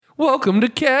Welcome to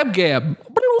Cab Gab.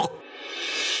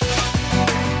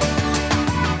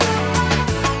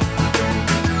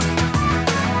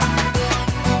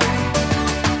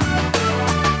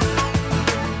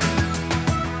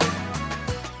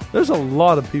 There's a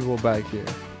lot of people back here.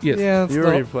 Yes. Yeah,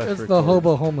 it's the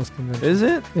hobo homeless convention. Is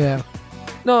it? Yeah.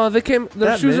 No, they came.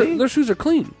 Their That shoes are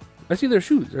clean. I see their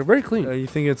shoes. They're very clean. You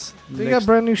think it's? They got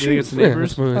brand new You think it's shoes.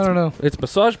 neighbors? Yeah, I don't know. It's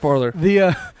massage parlor.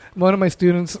 The one of my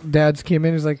students' dads came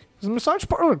in. He's like, "Is the massage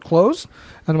parlor closed?"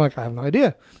 And I'm like, "I have no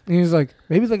idea." And he's like,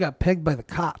 "Maybe they got pegged by the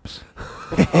cops."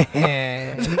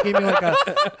 And he gave me like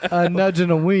a nudge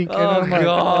and a wink. And Oh I'm like,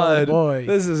 God! "Oh boy,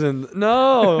 This isn't.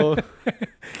 No.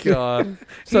 God.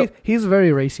 So- he's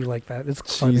very racy like that.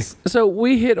 It's funny." Jeez. So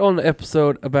we hit on the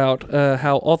episode about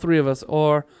how all three of us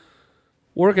are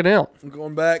working out. I'm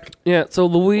going back. Yeah. So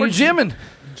We're Luigi, gymming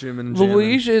Jim and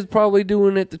Luigi is probably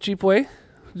doing it the cheap way,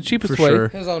 the cheapest For way. sure.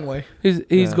 his own way. He's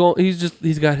Yeah. going.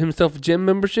 He's got himself a gym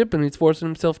membership and he's forcing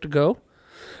himself to go.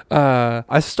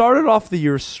 I started off the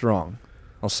year strong.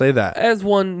 I'll say that. As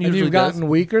one And usually you've does. gotten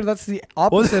weaker. That's the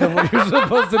opposite of what you're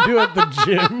supposed to do at the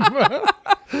gym.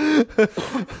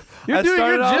 You're I doing your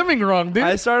started off- gymming wrong, dude.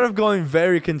 I started off going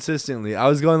very consistently. I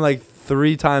was going like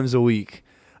 3 times a week.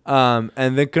 And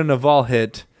then Carnival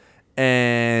hit,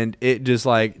 and it just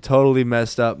like totally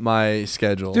messed up my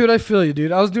schedule. Dude, I feel you,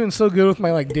 dude. I was doing so good with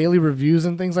my like daily reviews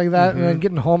and things like that, and then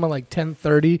getting home at like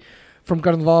 10:30 from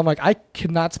Carnival. I'm like, I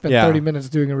could not spend Yeah. 30 minutes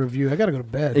doing a review. I gotta go to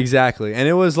bed. Exactly. And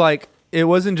it was like, it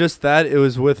wasn't just that. It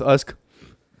was with us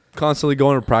constantly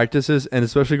going to practices, and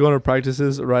especially going to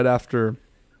practices right after,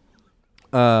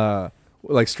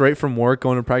 like straight from work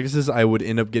going to practices, I would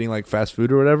end up getting like fast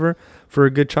food or whatever for a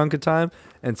good chunk of time.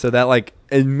 And so that like,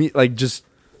 just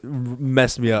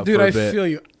messed me up Dude, for a I bit. feel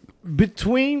you.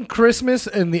 Between Christmas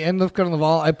and the end of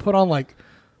Carnival, I put on like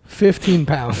 15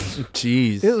 pounds.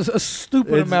 Jeez. It was a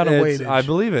stupid amount of weight. I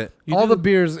believe it. All the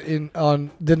beers did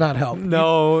not help.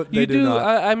 No, they You did do. not.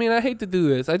 I mean, I hate to do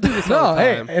this. I do this No, all the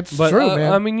hey, time. it's But, true,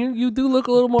 man. I mean, you do look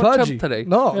a little more Pudgy. chub today.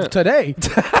 No, Yeah. today.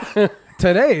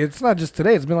 Today. It's not just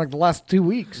today. It's been like the last 2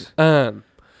 weeks.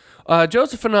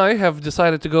 Joseph and I have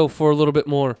decided to go for a little bit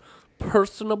more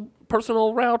personal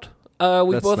route. We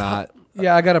That's both not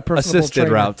Yeah, I got a personable assisted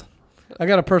trainer. route. I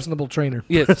got a personable trainer.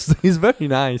 Yes. He's very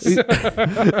nice.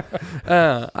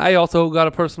 I also got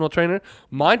a personal trainer.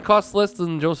 Mine costs less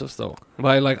than Joseph's though,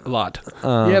 by like a lot.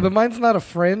 Yeah, but mine's not a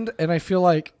friend, and I feel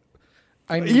like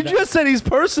I need you that. just said he's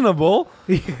personable.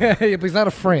 yeah, but he's not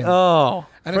a friend. Oh,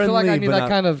 and I feel like I friendly, need but that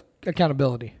kind of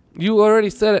accountability. You already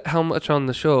said it how much on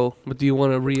the show, but do you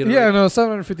want to reiterate? Yeah, no,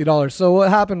 $750. So what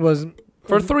happened was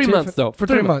For 3 months, though. For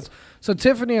 3 months. So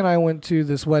Tiffany and I went to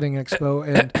this wedding expo,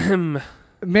 and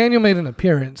Manuel made an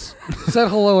appearance, said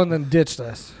hello, and then ditched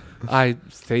us. I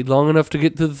stayed long enough to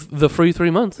get to the free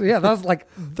 3 months. So yeah, that was like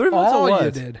 3 months all of what?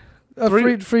 you did. A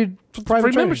Free- free private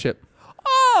Free training. membership.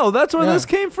 Oh, that's where Yeah. this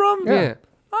came from? Yeah.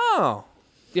 Oh.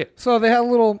 So they had a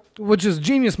little, which is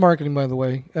genius marketing, by the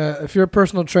way. If you're a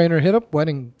personal trainer, hit up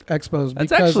wedding expos That's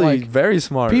because actually like very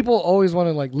smart. people always want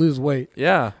to like lose weight.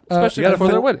 Yeah. Especially you gotta for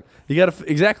their fit- wedding. You got to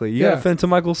exactly. You got Yeah. to fit into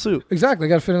Michael's suit. Exactly, I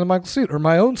got to fit in the Michael suit or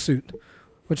my own suit,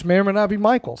 which may or may not be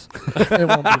Michael's. It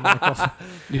won't be Michael's.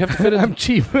 You have to fit in. I'm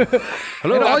cheap.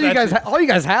 Hello, And all I'm you guys, actually- all you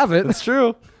guys have it. That's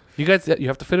true. you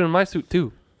have to fit in my suit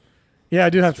too. Yeah, I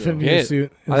do have to fit into Yeah. your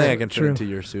suit. I think I can fit True. into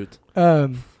your suit.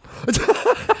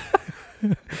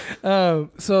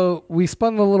 So we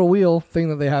spun the little wheel thing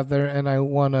that they have there, and I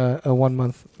won a 1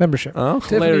 month membership. Oh.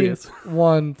 Tiffany Hilarious.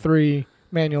 won 3.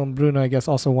 Manuel and Bruno, I guess,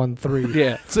 also won 3.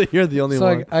 Yeah. So you're the only So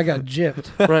one. I got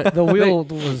gypped. Right. The wheel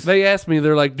was. They asked me,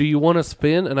 they're like, do you want to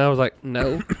spin? And I was like,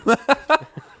 no.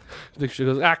 She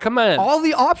goes, come on. All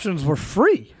the options were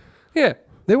free. Yeah.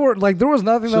 They were like, there was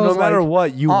nothing So that no was matter like,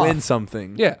 what, you off. win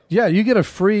something. Yeah. yeah, you get a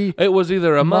free It was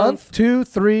either a month. 2,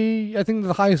 3. I think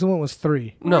the highest one was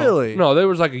 3. No. Really? No, there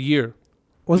was like a year.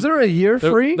 Was there a year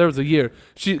free? There was a year.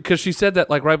 Because she said that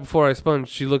like right before I spun,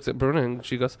 she looks at Bruna and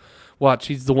she goes, watch,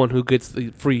 he's the one who gets the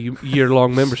free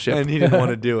year-long membership. And he didn't want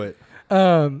to do it.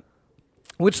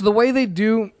 Which the way they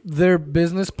do their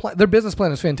business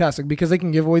plan is fantastic because they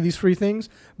can give away these free things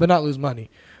but not lose money.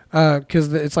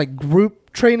 Because it's like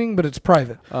group training, but it's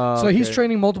private. So he's okay.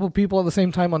 training multiple people at the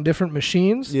same time on different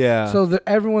machines. Yeah. So that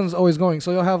everyone's always going.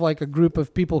 So you'll have like a group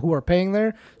of people who are paying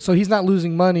there. So he's not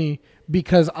losing money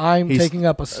because I'm He's- taking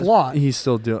up a slot. He's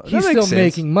still doing. He's still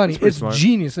making money. That's It's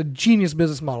pretty smart. a genius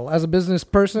business model. As a business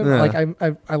person, Yeah. like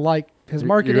I like his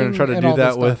marketing. You're gonna try to and do all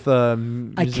this that stuff. with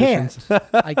I musicians? can't.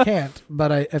 I can't.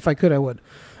 But if I could, I would.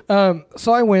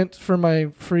 So I went for my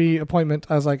free appointment.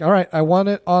 I was like, all right, I want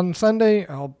it on Sunday.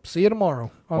 I'll see you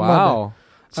tomorrow on Monday. Wow.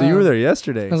 So you were there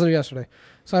yesterday. I was there yesterday.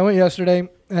 So I went yesterday.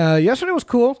 Yesterday was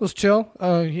cool. It was chill.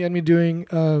 He had me doing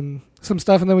some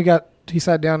stuff, and then he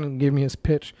sat down and gave me his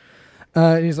pitch.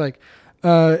 And he's like,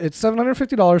 it's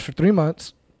 $750 for 3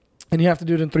 months, and you have to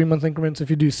do it in 3-month increments. If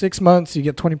you do 6 months, you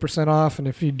get 20% off, and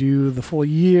if you do the full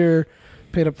year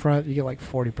paid up front, you get like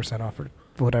 40% off or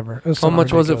whatever. How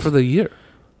much was it for the year?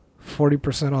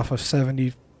 40% off of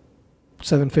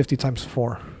 750 times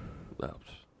 4.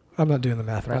 I'm not doing the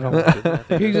math right now.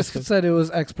 He just said it was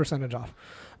X percentage off.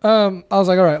 I was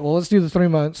like, all right, well, let's do the 3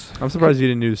 months. I'm surprised you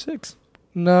didn't do 6.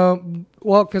 No,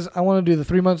 well, because I want to do the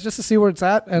 3 months just to see where it's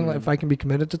at and if I can be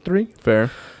committed to 3. Fair.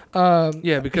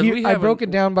 Yeah, because I broke it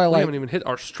down by we like... haven't even hit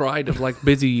our stride of like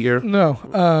busy year.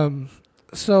 No.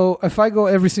 So if I go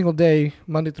every single day,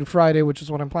 Monday through Friday, which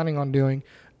is what I'm planning on doing,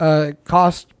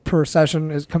 cost per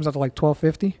session comes out to like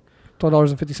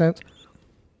 $12.50.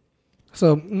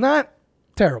 So not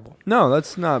terrible. No,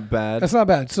 that's not bad. That's not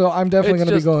bad. So I'm definitely going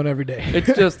to be going every day.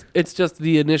 It's just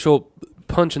the initial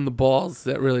punch in the balls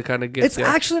that really kind of gets It's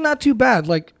actually not too bad.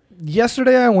 Like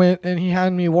yesterday I went and he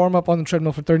had me warm up on the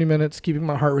treadmill for 30 minutes, keeping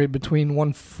my heart rate between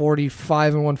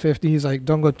 145 and 150. He's like,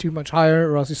 don't go too much higher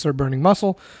or else you start burning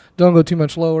muscle. Don't go too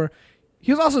much lower.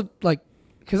 He was also like,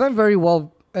 because I'm very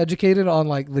well educated on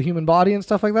like the human body and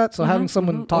stuff like that. So having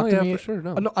someone talk to me, for sure,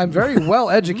 no. I'm very well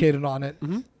educated on it.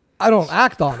 I don't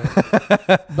act on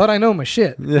it, but I know my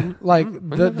shit. Yeah. Like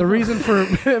the reason for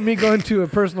me going to a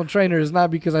personal trainer is not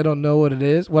because I don't know what it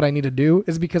is, what I need to do.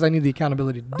 It's because I need the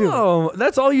accountability to do it. Oh,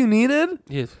 that's all you needed?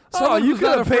 Yes. Someone you who's could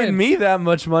not have a paid friend. me that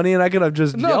much money and I could have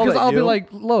just No, yelled because at I'll you. be like,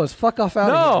 Lois, fuck off out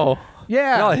of no. here.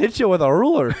 Yeah. I'll hit you with a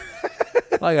ruler.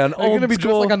 Like an Are you old going to be dressed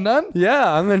school. like a nun?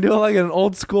 Yeah, I'm going to do it like an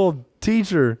old school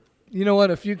teacher. You know what?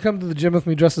 If you come to the gym with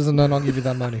me dressed as a nun, I'll give you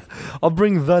that money. I'll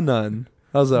bring the nun.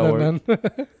 How's that The work? nun.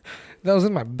 That was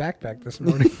in my backpack this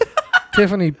morning.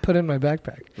 Tiffany put in my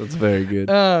backpack. That's very good.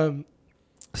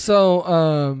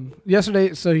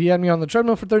 Yesterday, so he had me on the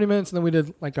treadmill for 30 minutes, and then we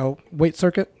did like a weight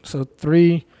circuit. So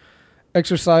 3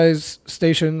 exercise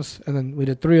stations, and then we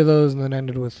did 3 of those, and then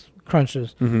ended with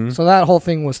crunches. Mm-hmm. So that whole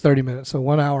thing was 30 minutes. So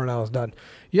 1 hour, and I was done.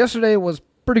 Yesterday was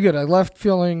pretty good. I left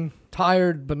feeling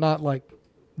tired, but not like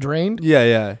drained.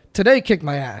 Yeah. Today kicked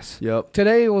my ass. Yep.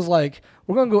 Today was like,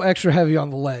 we're going to go extra heavy on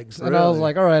the legs. And I was Really?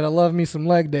 like, all right, I love me some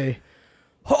leg day.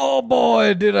 Oh,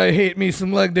 boy, did I hate me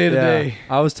some leg day today.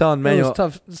 Yeah. I was telling Manuel. It was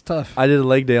tough. It's tough. I did a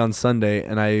leg day on Sunday,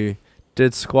 and I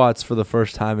did squats for the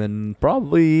first time in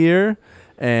probably a year,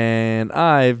 and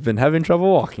I've been having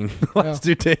trouble walking the last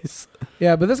 2 days.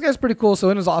 Yeah, but this guy's pretty cool.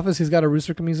 So in his office, he's got a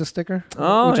Rooster Camisa sticker,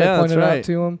 Oh, which yeah, I pointed that's right. out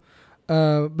to him.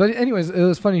 But anyways, it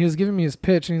was funny. He was giving me his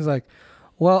pitch, and he's like,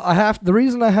 well, the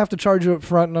reason I have to charge you up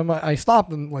front, and I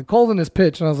stopped and like called in his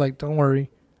pitch, and I was like, don't worry.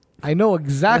 I know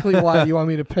exactly why you want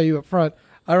me to pay you up front.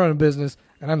 I run a business,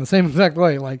 and I'm the same exact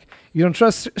way. Like, you don't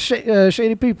trust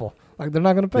shady people. Like, they're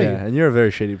not going to pay you. And you're a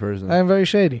very shady person. I am very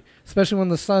shady, especially when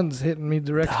the sun's hitting me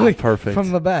directly Perfect.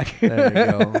 from the back. There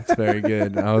you go. It's very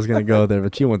good. I was going to go there,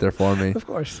 but you went there for me. Of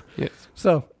course. Yes.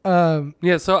 So,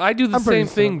 Yeah, so I do the I'm pretty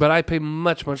same thing, stoked. but I pay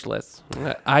much, much less.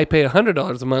 I pay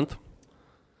 $100 a month,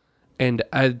 and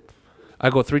I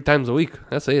go 3 times a week.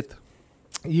 That's it.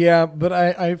 yeah, but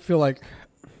I feel like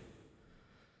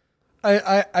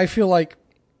I feel like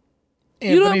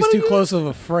You don't- Anthony's what do too you- close of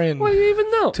a friend What do you even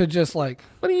know? to just like.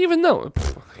 What do you even know?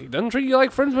 He doesn't treat you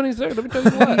like friends when he's there. Let me tell you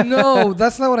what. No,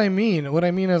 that's not what I mean. What I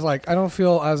mean is like I don't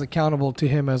feel as accountable to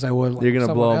him as I would. Like, You're going to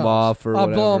someone blow him else. off or I'll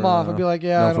whatever. blow him off and be like,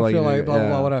 yeah, I don't feel like blah blah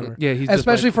blah whatever. Yeah, he's just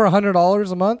Especially like, for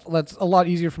 $100 a month, that's a lot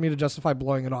easier for me to justify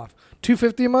blowing it off.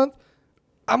 $250 a month,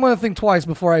 I'm gonna think twice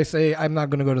before I say I'm not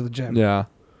gonna go to the gym. Yeah.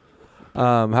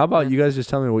 How about you guys just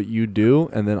tell me what you do,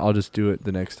 and then I'll just do it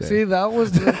the next day. See, that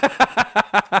was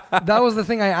the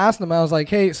thing I asked him. I was like,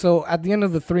 hey, so at the end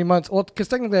of the 3 months, well, because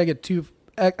technically I get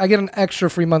an extra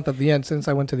free month at the end since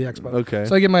I went to the expo. Okay.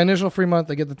 So I get my initial free month,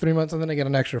 I get the 3 months, and then I get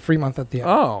an extra free month at the end.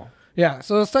 Oh. Yeah,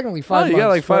 so it's technically 5 months. you got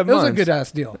like 5 It was a months. good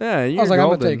ass deal. Yeah, you're I was like,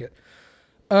 golden. I'm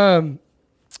gonna take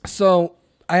it. So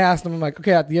I asked him, I'm like,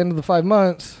 okay, at the end of the 5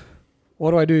 months,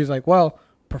 what do I do? He's like, well,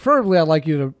 preferably I'd like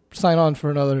you to sign on for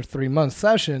another 3 month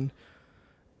session,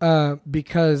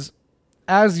 because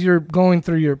as you're going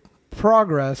through your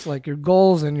progress, like your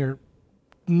goals and your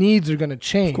needs are gonna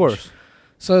change. Of course.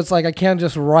 So it's like I can't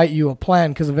just write you a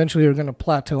plan because eventually you're gonna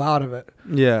plateau out of it.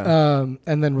 Yeah.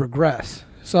 And then regress.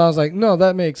 So I was like, no,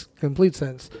 that makes complete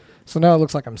sense. So now it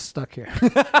looks like I'm stuck here.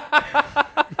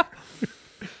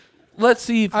 let's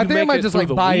see if you I think I make might it just through like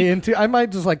the buy week. into. I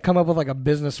might just like come up with like a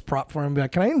business prop for him and be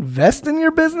like, "Can I invest in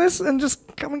your business and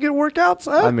just come and get workouts?"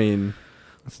 Huh? I mean,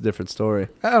 it's a different story.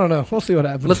 I don't know. We'll see what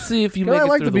happens. Let's see if you 'Cause make I it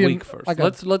like through to the be week in, first. like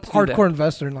Let's do hardcore that.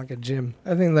 investor in like a gym.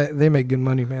 I think that they make good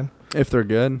money, man. If they're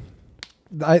good.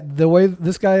 the way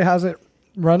this guy has it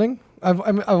running, I've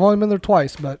only been there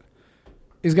twice, but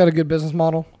he's got a good business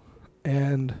model,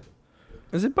 and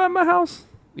Is it by my house?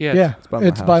 Yes. yeah, It's by my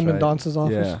it's house, by right? Mendonce's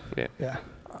office. Yeah. Yeah.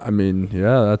 I mean,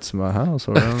 yeah, that's my house.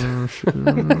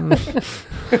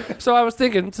 So I was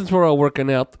thinking, since we're all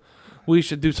working out, we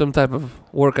should do some type of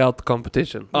workout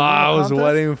competition. I was Contest?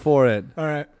 waiting for it. All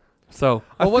right. So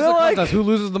Well, what's the feel like- contest? Who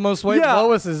loses the most weight? Yeah.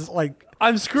 Lois is like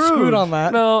I'm screwed on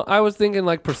that. no, I was thinking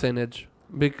like percentage.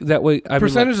 That way, I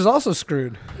Percentage is also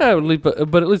screwed. Mean, like, yeah, at least,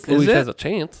 but at least Is Luis it? has a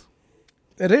chance.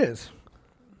 It is.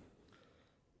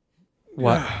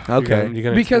 What? Okay. You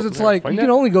gonna Because explain- it's like find you can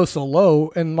out? only go so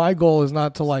low, and my goal is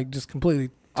not to like just completely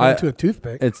turn I- into a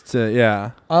toothpick. It's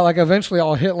yeah. Like eventually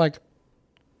I'll hit like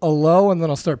a low, and then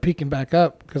I'll start peaking back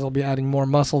up because I'll be adding more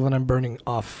muscle than I'm burning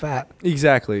off fat.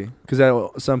 Exactly. Because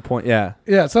at some point, yeah.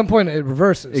 Yeah, at some point it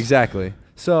reverses. Exactly.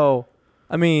 So,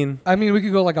 I mean, We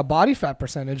could go like a body fat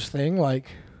percentage thing, like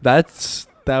that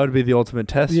would be the ultimate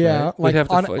test. yeah, right? like have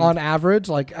to on find- average,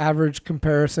 like average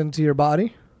comparison to your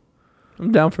body.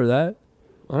 I'm down for that.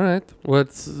 All right.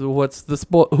 What's the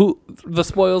the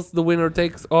spoils the winner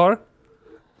takes are?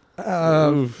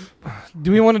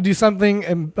 Do we want to do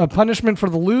something a punishment for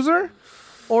the loser,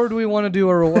 or do we want to do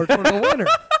a reward for the winner,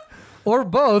 or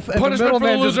both? And Punishment the for the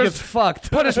middleman just losers. gets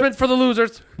fucked. Punishment for the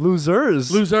losers.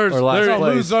 Losers. Losers. Or last There-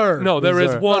 place. loser. No, there is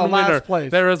Loser. one last winner.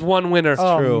 place. There is one winner.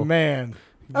 Oh true. man,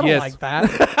 I don't Yes. like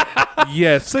that.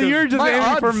 Yes. So you're just My aiming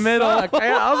odds for middle. suck.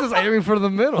 I was just aiming for the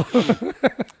middle.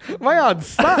 My odds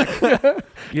suck.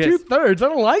 yes. 2/3. I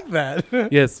don't like that.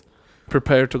 Yes.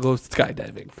 Prepare to go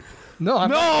skydiving. No, I'm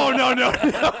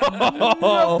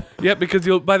No. Yeah, because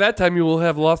by that time you will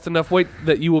have lost enough weight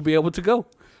that you will be able to go.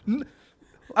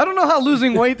 I don't know how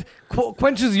losing weight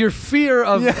quenches your fear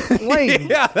of playing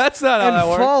Yeah, that's not how and that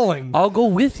works. falling. I'll go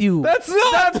with you. That's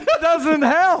not. That doesn't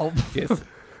help. Yes.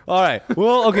 All right.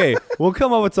 Well, okay. We'll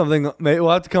come up with something. We'll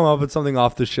have to come up with something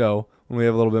off the show when we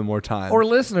have a little bit more time. Or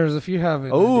listeners, if you have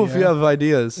it. if you have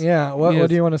ideas. Yeah. What Yes.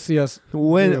 do you want to see us?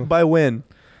 When do? by when?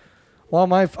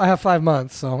 Well, I have 5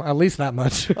 months, so at least that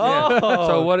much. Oh.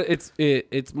 So what?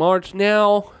 It's March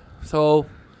now. So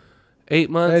 8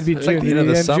 months. That'd be It's like June. the end of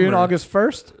the June, summer. August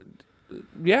 1st.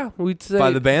 Yeah, we'd say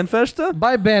By the band festa?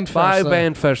 By band first. By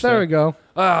band first. There we go.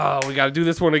 Oh, we got to do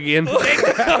this one again.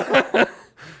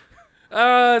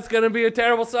 It's gonna be a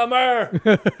terrible summer.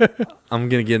 I'm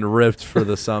gonna get ripped for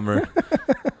the summer.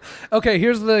 Okay,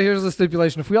 here's the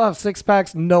stipulation. If we all have 6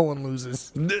 packs, no one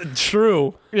loses.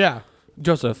 True. Yeah.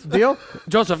 Joseph. Deal?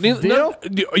 Joseph, Deal?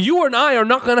 you and I are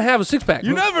not gonna have a 6-pack.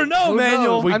 You never know, Who Manuel.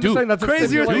 knows? We I'm do. just saying that's a Crazier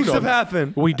stipulation. things have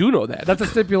happened. We do know that. That's a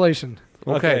stipulation.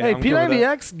 Okay. Hey, I'm cool with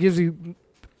P90X gives you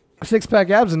 6-pack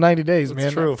abs in 90 days,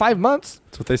 man. true. 5 months?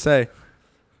 That's what they say.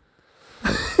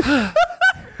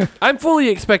 I'm fully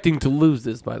expecting to lose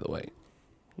this, by the way,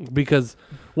 because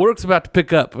work's about to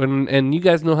pick up, and you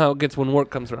guys know how it gets when work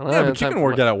comes around. I Yeah, don't but have you time can for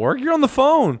work my- out at work. You're on the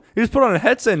phone. You just put on a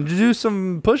headset and do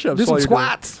some push-ups. Do some while you're doing-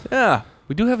 squats. Yeah.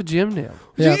 We do have a gym now,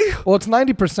 Yeah. Well, it's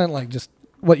 90% like just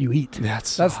what you eat.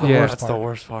 That's That's the Yeah. worst That's part. the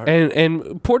worst part.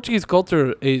 and Portuguese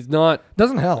culture is not.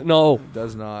 Doesn't help. No,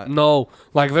 Does not. no.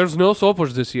 Like there's no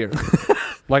sopas this year,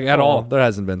 like at Oh, all. There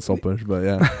hasn't been soul push, but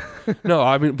yeah. No,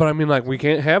 I mean, like we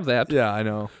can't have that. Yeah, I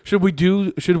know. Should we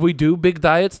do big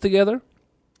diets together?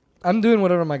 I'm doing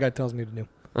whatever my guy tells me to do.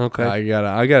 Okay.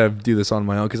 I gotta do this on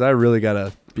my own because I really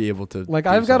gotta be able to. Like, do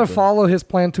I've got to something. follow his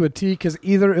plan to a T because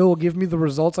either it will give me the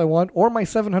results I want or my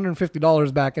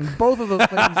 $750 back. And both of those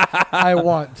things I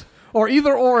want. Or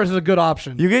either or is a good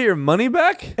option You get your money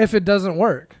back? if it doesn't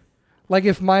work. Like,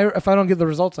 if I don't get the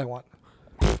results I want.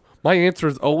 My answer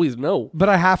is always no. But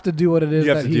I have to do what it is You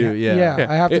have that to he do, yeah. Yeah.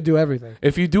 I have to It- do everything.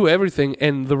 If you do everything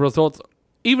and the results,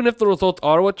 even if the results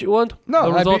are what you want, No, the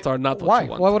I'd results be- are not what why? you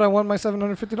want. Why would I want my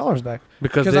 $750 back?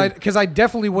 Because Because I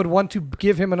definitely would want to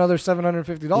give him another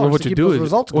 $750 what to you keep do those is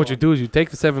results what you going. do is you take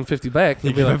the $750 back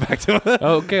and be like, back to it.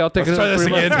 okay, I'll take it. Let's try in this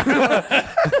 3 again.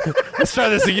 months. Let's try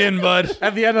this again, bud.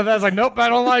 At the end of that, it's like, nope, I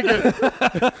don't like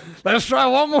it. Let's try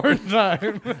one more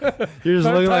time. You're just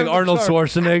Third looking like time's the Arnold charm.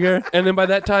 Schwarzenegger. And then by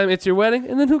that time, it's your wedding,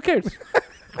 and then who cares?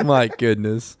 My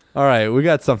goodness. All right, we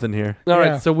got something here. All right,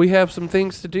 Yeah. so we have some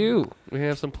things to do. We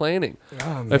have some planning.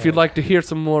 If you'd like to hear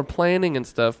some more planning and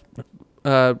stuff,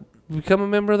 become a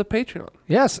member of the Patreon.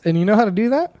 Yes, and you know how to do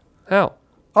that? How?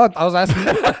 Oh, I was asking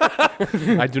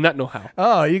you. I do not know how.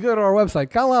 Oh, you go to our website,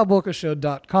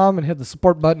 calabolkashow.com, and hit the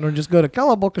support button, or just go to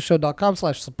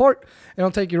calabolkashow.com/support, and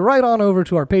it'll take you right on over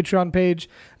to our Patreon page.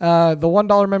 The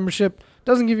 $1 membership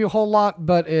doesn't give you a whole lot,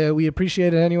 but we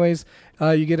appreciate it anyways.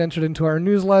 You get entered into our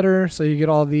newsletter, so you get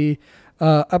all the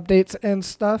updates and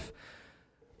stuff.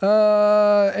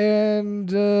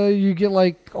 And you get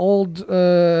like old.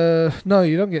 No,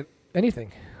 you don't get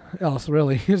anything else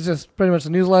really. It's just pretty much a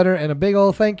newsletter and a big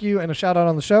old thank you and a shout out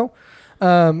on the show.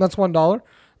 That's $1.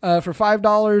 For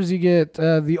 $5, you get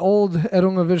the old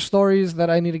Erungavish stories that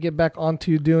I need to get back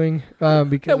onto doing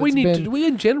because we it's need been to. We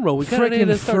in general, we kind of need freaking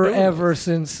to start doing forever this.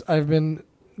 since I've been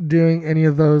doing any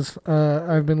of those.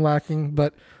 I've been lacking,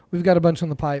 but we've got a bunch on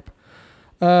the pipe.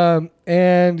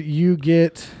 And you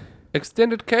get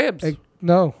Extended cabs.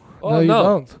 no, Oh, no, you no.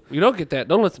 don't. You don't get that.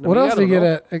 Don't listen to What me. else I do you don't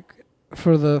get know. at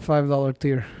for the $5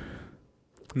 tier?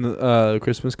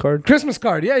 Christmas card. Christmas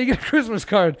card. Yeah, you get a Christmas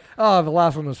card. Oh, the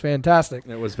last one was fantastic.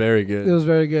 It was very good. It was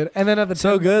very good. And then at the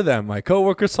So good that my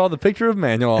coworker saw the picture of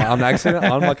Manuel on accident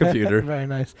on my computer. very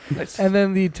nice. Nice. And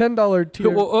then the $10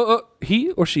 tier.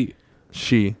 He or she?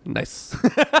 She. Nice.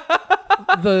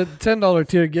 The $10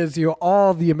 tier gives you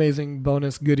all the amazing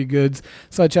bonus goodie goods,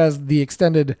 such as the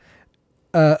extended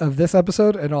of this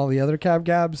episode and all the other cab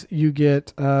gabs. You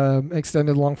get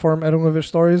extended long form Erungavish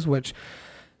stories, which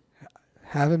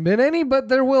haven't been any, but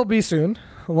there will be soon,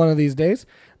 one of these days.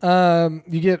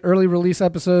 You get early release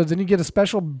episodes, and you get a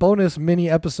special bonus mini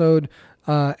episode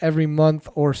every month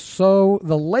or so.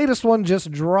 The latest one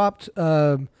just dropped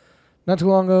not too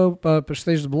long ago,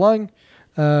 Prestige Belong.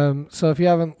 So if you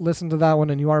haven't listened to that one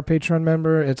and you are a Patreon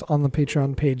member, it's on the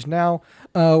Patreon page now.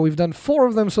 We've done 4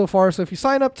 of them so far. So if you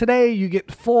sign up today, you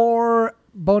get 4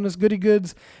 bonus goodie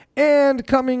goods. And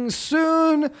coming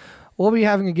soon, we'll be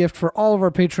having a gift for all of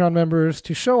our Patreon members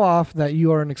to show off that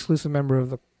you are an exclusive member of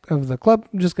the club.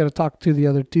 I'm just going to talk to the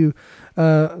other 2,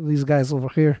 these guys over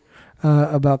here,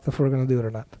 about if we're going to do it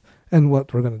or not. And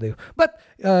what we're going to do. But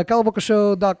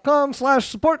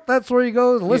calabocashow.com/support. That's where you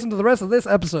go to listen to the rest of this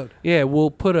episode. Yeah,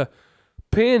 we'll put a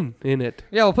pin in it.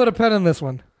 Yeah, we'll put a pen in this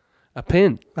one. A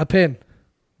pin. A pin.